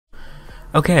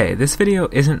Okay, this video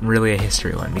isn't really a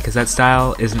history one because that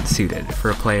style isn't suited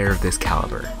for a player of this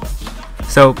caliber.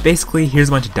 So basically, here's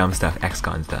a bunch of dumb stuff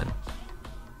Exgon's done.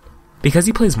 Because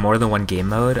he plays more than one game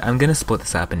mode, I'm gonna split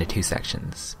this up into two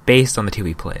sections, based on the two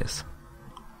he plays.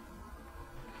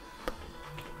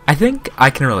 I think I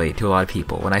can relate to a lot of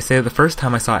people when I say that the first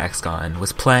time I saw Exgon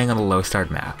was playing on the low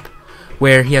starred map,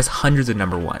 where he has hundreds of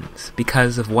number ones,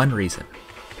 because of one reason: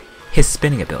 his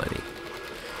spinning ability.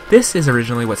 This is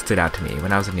originally what stood out to me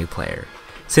when I was a new player,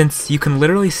 since you can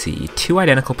literally see two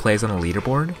identical plays on the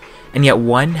leaderboard, and yet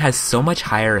one has so much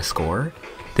higher a score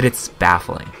that it's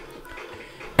baffling.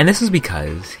 And this is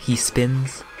because he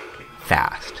spins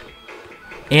fast,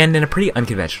 and in a pretty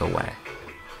unconventional way.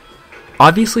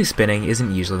 Obviously, spinning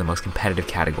isn't usually the most competitive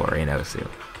category in OSU,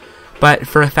 but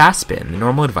for a fast spin, the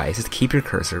normal advice is to keep your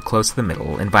cursor close to the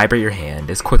middle and vibrate your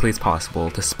hand as quickly as possible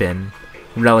to spin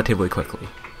relatively quickly.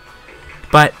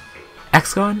 But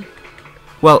Exgon?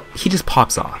 Well, he just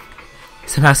pops off,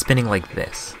 somehow spinning like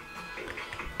this.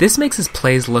 This makes his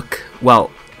plays look,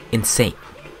 well, insane.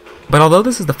 But although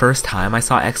this is the first time I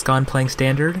saw Exgon playing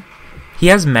Standard, he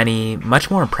has many,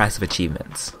 much more impressive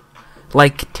achievements,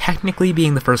 like technically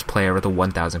being the first player with a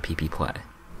 1000 PP play.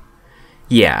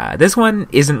 Yeah, this one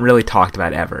isn't really talked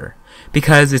about ever,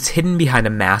 because it's hidden behind a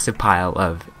massive pile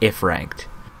of if ranked,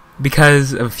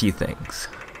 because of a few things.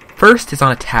 First, it's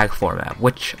on a tag format,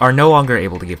 which are no longer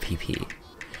able to give PP.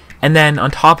 And then, on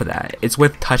top of that, it's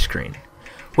with touchscreen,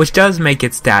 which does make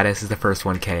its status as the first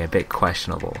 1K a bit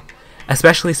questionable,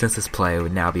 especially since this play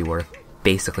would now be worth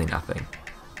basically nothing.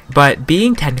 But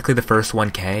being technically the first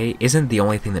 1K isn't the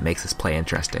only thing that makes this play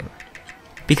interesting,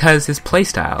 because his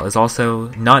playstyle is also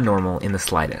not normal in the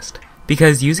slightest.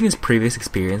 Because using his previous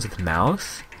experience with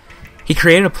mouse, he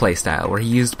created a playstyle where he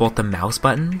used both the mouse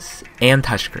buttons and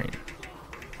touchscreen,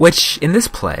 which in this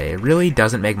play really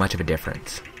doesn't make much of a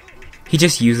difference. He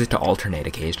just uses it to alternate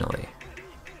occasionally.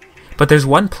 But there's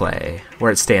one play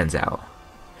where it stands out,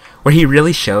 where he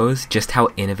really shows just how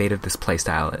innovative this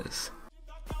playstyle is.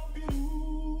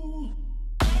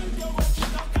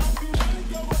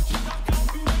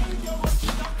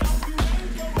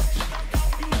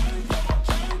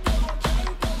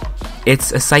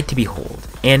 It's a sight to behold,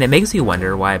 and it makes you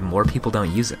wonder why more people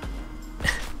don't use it.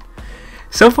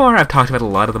 So far, I've talked about a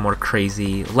lot of the more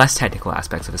crazy, less technical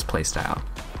aspects of his playstyle,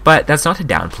 but that's not to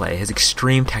downplay his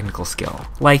extreme technical skill,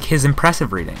 like his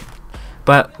impressive reading.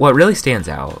 But what really stands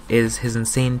out is his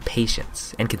insane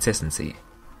patience and consistency.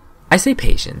 I say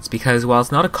patience because while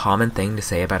it's not a common thing to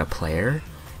say about a player,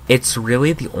 it's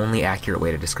really the only accurate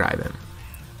way to describe him.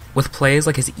 With plays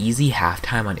like his easy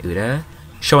halftime on Uda,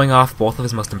 showing off both of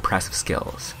his most impressive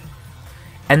skills.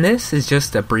 And this is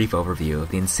just a brief overview of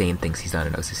the insane things he's done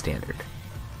in OSU Standard.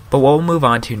 But what we'll move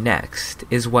on to next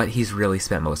is what he's really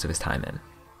spent most of his time in.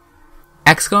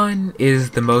 Exgon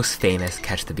is the most famous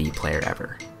Catch the Bee player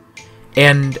ever.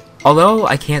 And although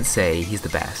I can't say he's the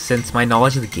best, since my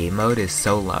knowledge of the game mode is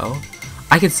so low,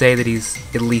 I could say that he's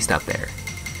at least up there.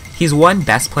 He's won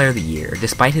Best Player of the Year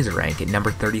despite his rank at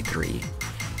number 33,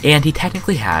 and he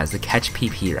technically has the Catch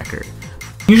PP record.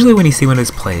 Usually when you see one of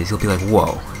his plays, you'll be like,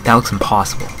 whoa, that looks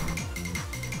impossible.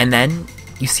 And then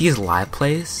you see his live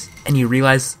plays, and you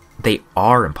realize they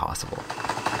are impossible.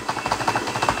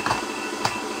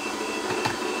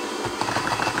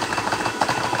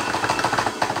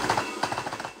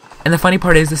 And the funny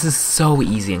part is, this is so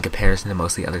easy in comparison to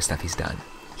most of the other stuff he's done.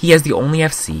 He has the only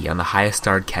FC on the highest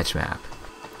starred catch map.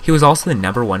 He was also the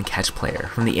number 1 catch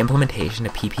player from the implementation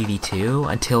of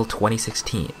PPV2 until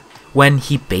 2016, when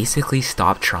he basically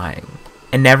stopped trying,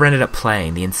 and never ended up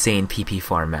playing the insane PP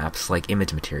farm maps like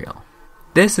Image Material.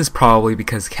 This is probably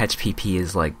because Catch PP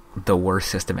is like the worst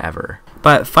system ever.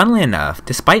 But funnily enough,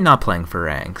 despite not playing for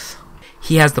ranks,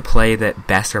 he has the play that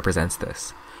best represents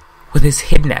this, with his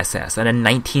hidden SS on a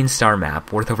 19-star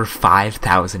map worth over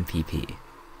 5,000 PP.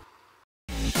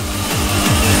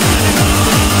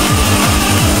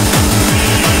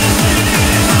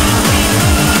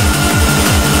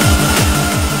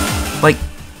 Like,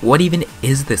 what even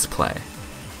is this play?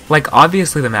 Like,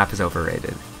 obviously the map is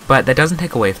overrated, but that doesn't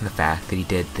take away from the fact that he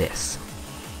did this.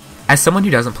 As someone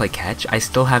who doesn't play catch, I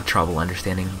still have trouble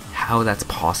understanding how that's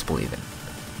possible even.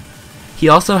 He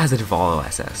also has a Devalo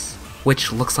SS,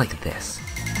 which looks like this.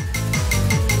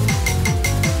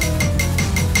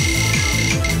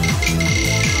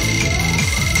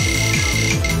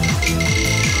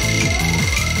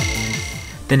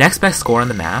 The next best score on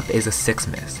the map is a 6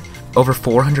 miss, over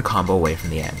 400 combo away from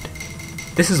the end.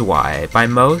 This is why, by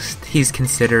most, he's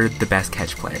considered the best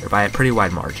catch player by a pretty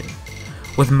wide margin,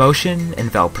 with Motion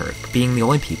and Velperk being the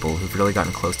only people who've really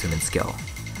gotten close to him in skill.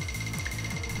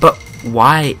 But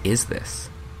why is this?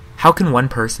 How can one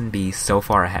person be so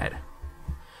far ahead?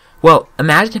 Well,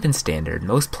 imagine if in Standard,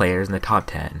 most players in the top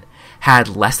 10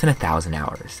 had less than 1,000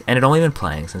 hours, and had only been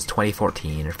playing since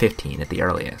 2014 or 15 at the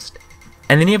earliest.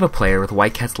 And then you have a player with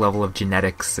Whitecat's level of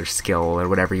genetics or skill, or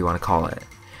whatever you want to call it,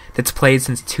 that's played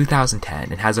since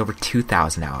 2010 and has over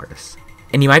 2,000 hours.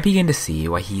 And you might begin to see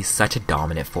why he's such a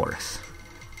dominant force.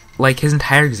 Like, his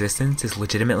entire existence is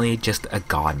legitimately just a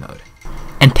god mode.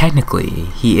 And technically,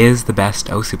 he is the best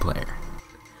Osu player.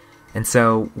 And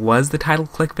so, was the title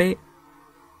clickbait?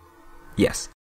 Yes.